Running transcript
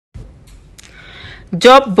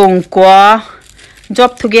job bung kwa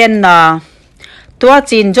job thugen na tua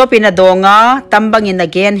chin job in adonga tambang in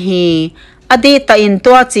again hi adi ta in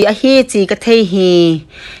tua chi a hi chi ka thei hi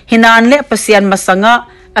hinan le pasian masanga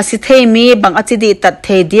asi thei mi bang achidi tat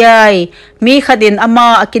thei diai mi khadin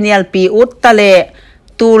ama akinial pi ut tale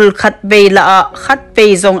tul khat beila khat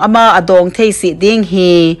pe zong ama adong thei si ding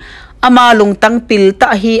hi ama lungtang pil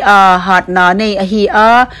ta hi a hat na nei a hi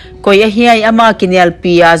a koi a hi ai ama kinial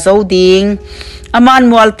pi a zo ding aman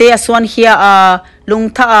mualte aswan hia a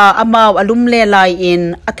lungtha a ama alum le lai in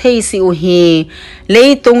a thei si u hi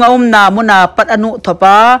leitung aum na muna pat anu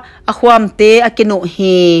thopa a khwam te akinu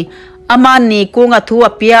hi aman ni kunga thu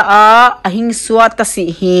apia a ahing suat ta si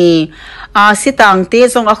hi a sitang te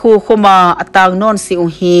zong a khu khuma atang non si u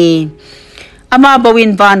hi ama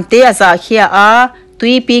bawin ban te aza khia a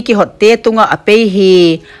tui pi ki hotte tunga ape hi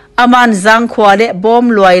aman zang khwale bom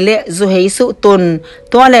loile zu hei su tun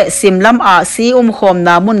tole simlam a si khom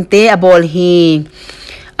na mun te abol hi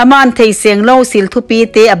aman thei seng lo sil thu pi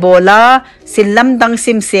te abola silam dang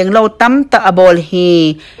sim seng lo tam ta abol hi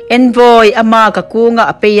envoy ama ka kunga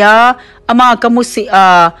apeya ama ka musi a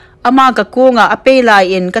ama ka kunga ape lai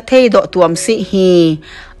in ka thei do tuam si hi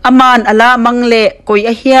aman ala mangle koi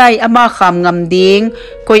a hiai ama kham ngam ding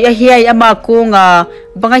koi a hiai ama kunga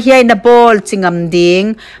banga hiai na bol chingam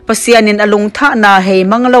ding pasianin alung tha na hei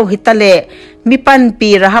manglo hitale mi pan pi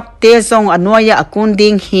rahap te zong anwaya akun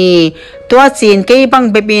ding hi tua chin ke bang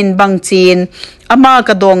bebin bang chin ama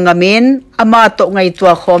ka dong ngamin ama to ngai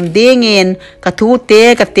tua khom ding in ka thu te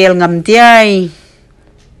ka tel ngam diai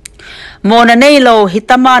mona nei lo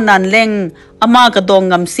hitama nan leng ama ka dong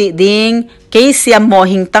ngam si ding ke siam mo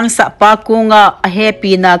hing tang sa pa kunga a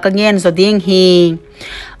happy na ka ngen zo ding hi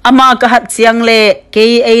ama ka hat chiang le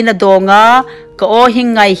ke ei na donga ka o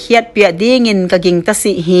hing ngai hiat pia ding in ka ging ta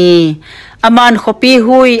si hi aman khopi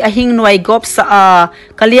hui a hing noi gop sa a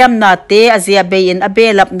kaliam na te azia be in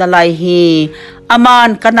abelap na lai hi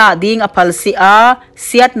aman kana ding aphal si a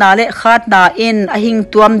siat na le khat na in a hing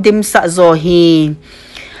tuam dim sa zo hi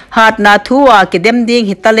hat na thuwa ke dem ding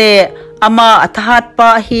hitale ama athat pa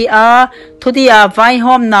hi a thudia vai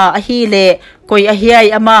hom na a hi le koi a hiai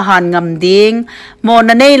ama han ngam ding mo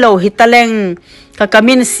na nei lo hitaleng ka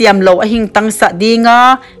kamin siam lo a hing tang sa dinga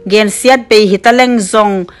gen siat pe hitaleng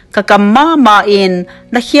zong ka kamma ma in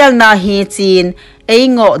na khial na hi chin ei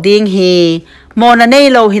ngo ding hi mo na nei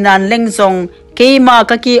lo hinan leng zong keima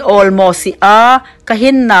ka ki ol mo si a ka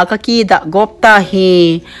hin na ka ki da gopta hi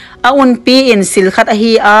a un pi in sil khat a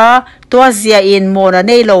hi a tua zia in mo na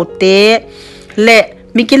nei lo te le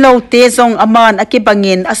mikilo te zong aman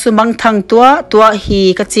akibangin asumang thang tua hi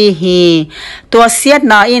ka chi hi tua siat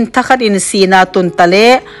na in thakhat in sina tun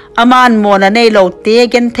tale aman mo na nei lo te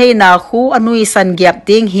gen thei na khu anui san gyap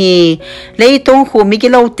ding hi leitung khu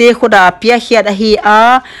mikilo te khuda pia hiat a hi a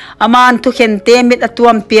aman thu khen te mit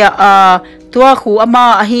atuam pia a tua khu ama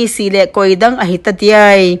a hi si le koidang a hi ta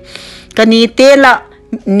diai kani te la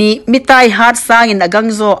ni mitai hat sang in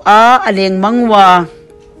agangzo a aleng mangwa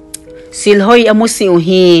silhoi amusi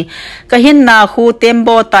uhi kahin na khu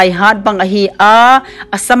tembo tai hat bang ahi a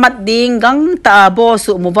asamat ding gang ta bo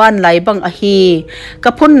su muwan lai bang ahi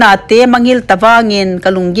kapun na te mangil tawangin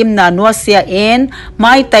kalunggim na nuasia en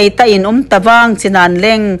mai tai ta in tawang chinan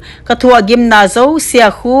leng kathua gim na zo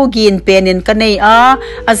sia khu gin penin kanei a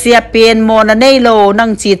azia pen mo na nei lo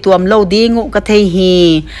nang chi tuam lo dingu ka thei hi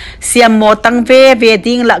siam mo tang ve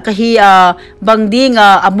ding la ka hi a bang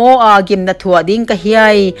dinga amo a gim na thua ding ka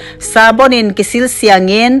hiai sabonin kisil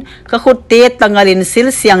siangin ka khutte tangalin sil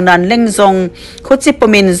siang nan leng zong khuchi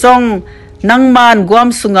pomin zong nangman guam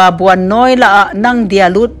sunga buan noi la nang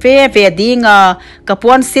dialut ve dinga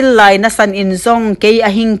kapuan sil lai na san in zong ke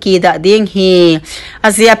ahing ki da ding hi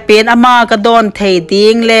azia pen ama ka don thei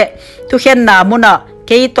ding le tu khen na muna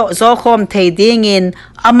ke to zo khom thei ding in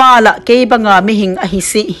ama la ke banga mi hing a hi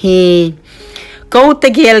si hi ko te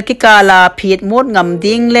gel ki kala phit mut ngam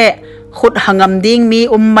ding le khut hangam ding mi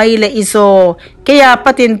mai le izo keya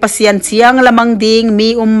patin pasian chiang lamang ding mi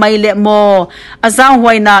mai le mo azang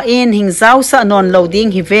huaina in hing zau sa non lo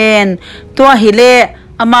ding hi ven tua hi le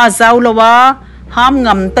ama zau lowa ham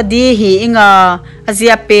ngam ta di hi inga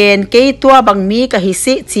azia pen ke tua bang mi ka hi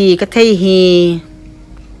si chi ka thei hi